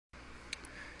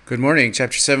Good morning.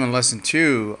 Chapter 7, Lesson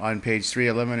 2 on page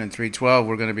 311 and 312.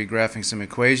 We're going to be graphing some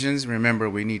equations. Remember,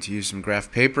 we need to use some graph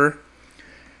paper.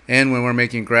 And when we're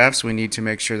making graphs, we need to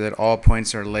make sure that all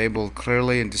points are labeled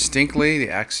clearly and distinctly. The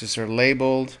axes are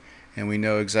labeled, and we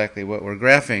know exactly what we're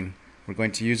graphing. We're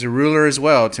going to use a ruler as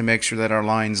well to make sure that our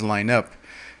lines line up.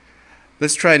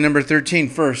 Let's try number 13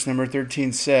 first. Number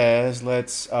 13 says,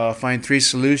 let's find three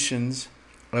solutions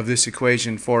of this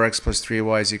equation, 4x plus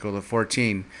 3y is equal to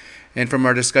 14. And from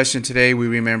our discussion today, we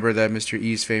remember that Mr.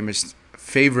 E's famous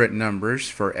favorite numbers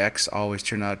for x always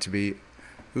turn out to be,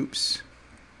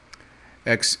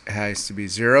 x has to be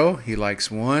 0, he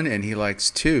likes 1, and he likes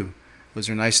 2. Those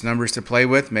are nice numbers to play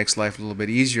with, makes life a little bit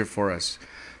easier for us.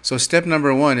 So step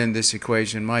number 1 in this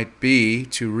equation might be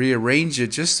to rearrange it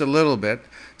just a little bit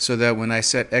so that when I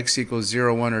set x equals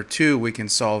 0, 1, or 2, we can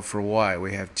solve for y.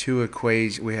 We have two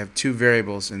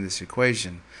variables in this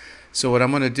equation. So what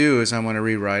I'm going to do is I'm going to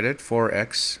rewrite it.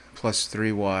 4x plus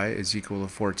 3y is equal to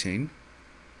 14.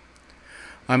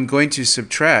 I'm going to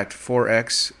subtract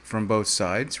 4x from both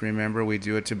sides. Remember, we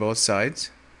do it to both sides.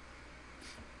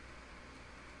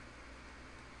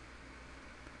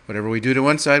 Whatever we do to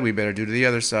one side, we better do to the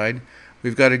other side.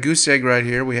 We've got a goose egg right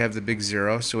here. We have the big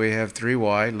 0, so we have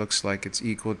 3y. Looks like it's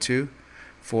equal to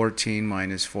 14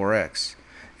 minus 4x.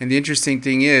 And the interesting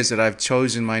thing is that I've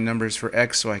chosen my numbers for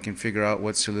x so I can figure out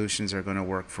what solutions are going to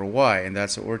work for y, and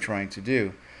that's what we're trying to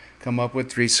do. Come up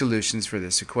with three solutions for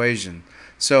this equation.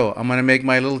 So I'm going to make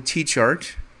my little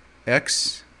t-chart,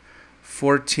 x,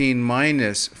 14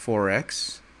 minus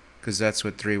 4x, because that's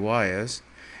what 3y is,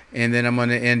 and then I'm going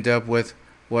to end up with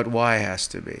what y has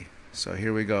to be. So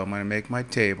here we go. I'm going to make my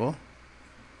table.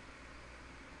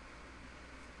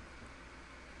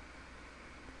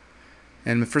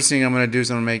 And the first thing I'm going to do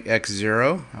is I'm going to make x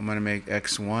 0, I'm going to make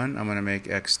x 1, I'm going to make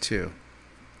x 2.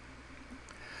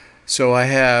 So I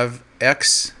have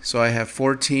x, so I have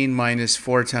 14 minus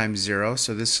 4 times 0,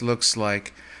 so this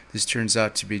turns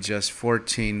out to be just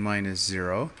 14 minus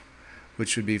 0,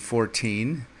 which would be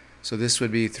 14. So this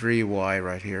would be 3y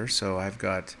right here. So I've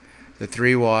got the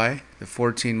 3y, the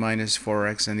 14 minus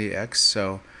 4x, and the x,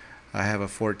 so I have a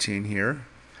 14 here.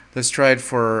 Let's try it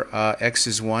for x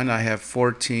is 1. I have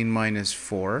 14 minus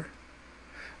 4.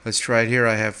 Let's try it here.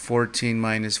 I have 14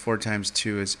 minus 4 times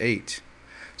 2 is 8.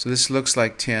 So this looks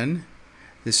like 10.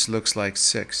 This looks like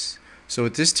 6. So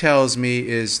what this tells me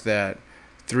is that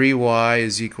 3y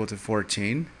is equal to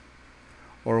 14,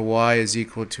 or y is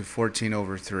equal to 14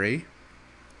 over 3.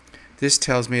 This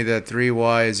tells me that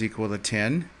 3y is equal to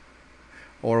 10,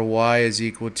 or y is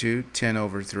equal to 10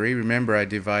 over 3. Remember, I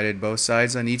divided both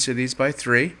sides on each of these by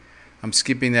 3. I'm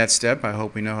skipping that step. I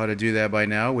hope we know how to do that by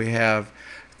now. We have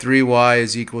 3y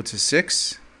is equal to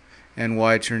 6, and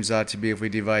y turns out to be, if we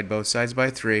divide both sides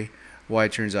by 3, y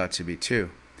turns out to be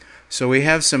 2. So we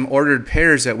have some ordered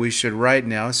pairs that we should write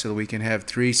now so that we can have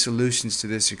three solutions to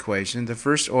this equation. The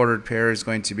first ordered pair is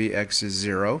going to be x is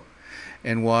 0,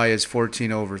 and y is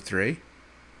 14 over 3.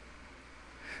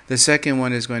 The second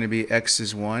one is going to be x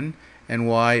is 1 and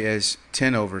y is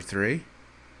 10 over 3.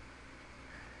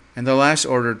 And the last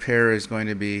ordered pair is going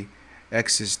to be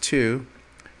x is 2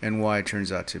 and y turns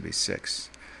out to be 6.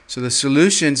 So the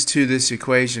solutions to this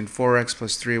equation, 4x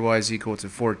plus 3y is equal to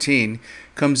 14,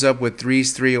 comes up with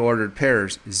these three ordered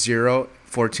pairs: 0,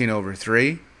 14 over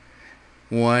 3,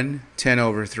 1, 10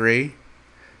 over 3,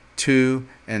 2,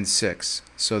 and 6.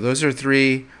 So those are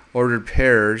three ordered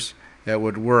pairs that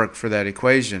would work for that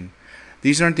equation.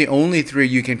 These aren't the only three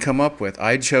you can come up with.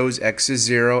 I chose x is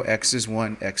 0, x is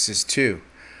 1, x is 2.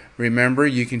 Remember,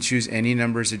 you can choose any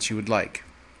numbers that you would like.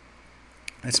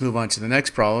 Let's move on to the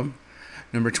next problem.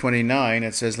 Number 29,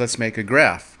 it says let's make a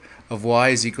graph of y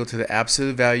is equal to the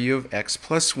absolute value of x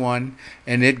plus 1,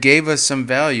 and it gave us some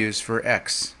values for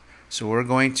x. So we're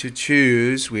going to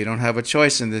choose, we don't have a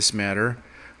choice in this matter.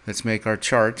 Let's make our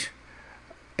chart.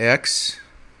 X,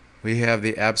 we have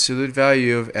the absolute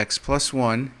value of x plus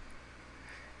 1,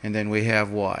 and then we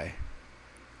have y.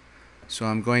 So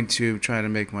I'm going to try to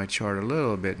make my chart a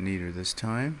little bit neater this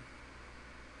time.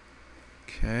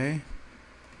 Okay.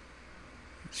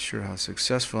 Not sure how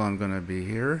successful I'm going to be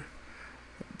here.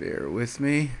 Bear with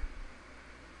me.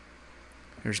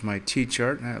 Here's my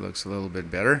t-chart. That looks a little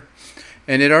bit better.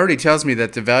 And it already tells me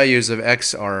that the values of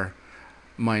x are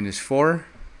minus 4,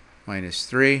 minus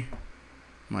 3,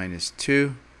 minus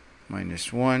 2,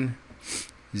 minus 1,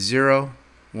 0,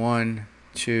 1,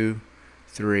 2,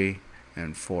 3,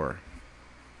 and 4.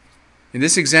 In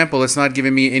this example, it's not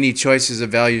giving me any choices of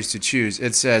values to choose.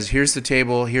 It says, here's the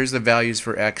table, here's the values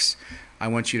for x. I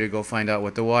want you to go find out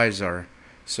what the y's are.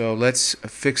 So let's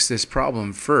fix this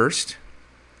problem first,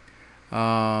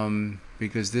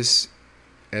 because this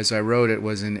as I wrote it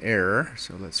was an error,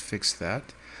 so let's fix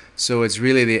that. So it's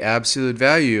really the absolute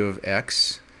value of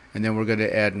x, and then we're going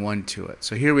to add 1 to it.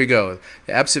 So here we go.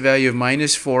 The absolute value of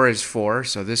minus 4 is 4,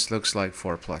 so this looks like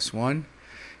 4 plus 1.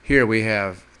 Here we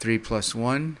have 3 plus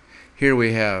 1. Here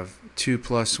we have 2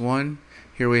 plus 1.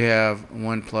 Here we have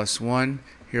 1 plus 1.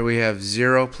 Here we have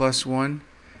 0 plus 1,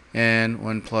 and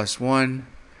 1 plus 1,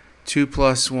 2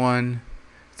 plus 1,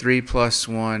 3 plus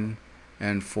 1,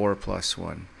 and 4 plus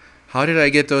 1. How did I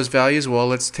get those values? Well,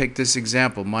 let's take this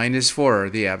example. Minus 4.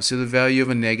 The absolute value of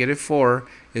a negative 4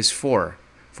 is 4.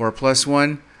 4 plus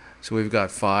 1, so we've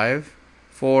got 5,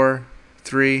 4,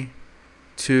 3,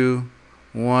 2,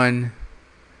 1.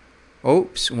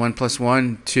 Oops, 1 plus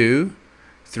 1, 2,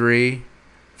 3,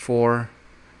 4,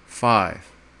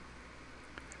 5.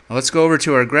 Now let's go over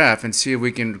to our graph and see if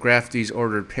we can graph these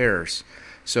ordered pairs.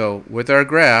 So with our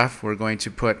graph, we're going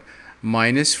to put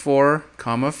minus 4,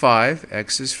 comma 5,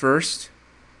 x is first,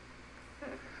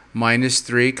 minus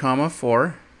 3, comma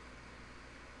 4,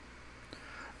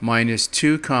 minus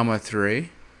 2, comma 3,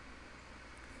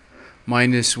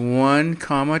 minus 1,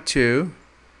 comma 2,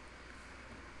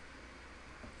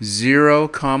 0,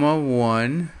 comma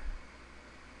 1.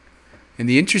 And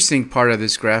the interesting part of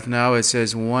this graph now, it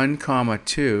says 1, comma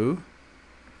 2,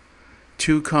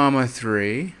 2, comma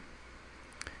 3,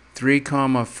 3,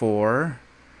 comma 4,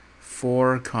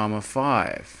 4, comma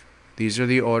 5. These are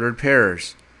the ordered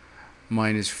pairs.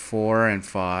 Minus 4 and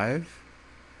 5,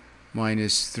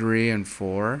 minus 3 and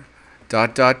 4,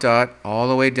 dot, dot, dot, all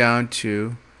the way down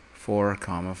to 4,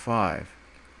 comma 5.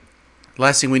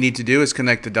 Last thing we need to do is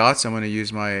connect the dots. I'm going to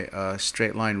use my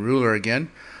straight line ruler again.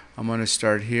 I'm going to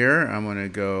start here. I'm going to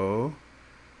go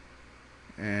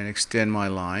and extend my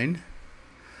line.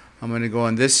 I'm going to go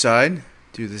on this side,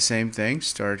 do the same thing,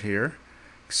 start here,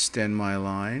 extend my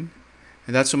line.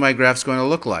 And that's what my graph's going to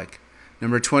look like.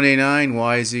 Number 29,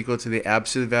 y is equal to the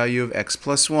absolute value of x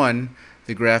plus 1.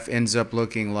 The graph ends up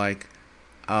looking like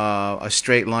a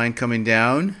straight line coming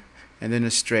down and then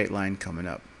a straight line coming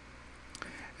up.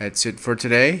 That's it for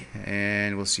today,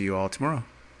 and we'll see you all tomorrow.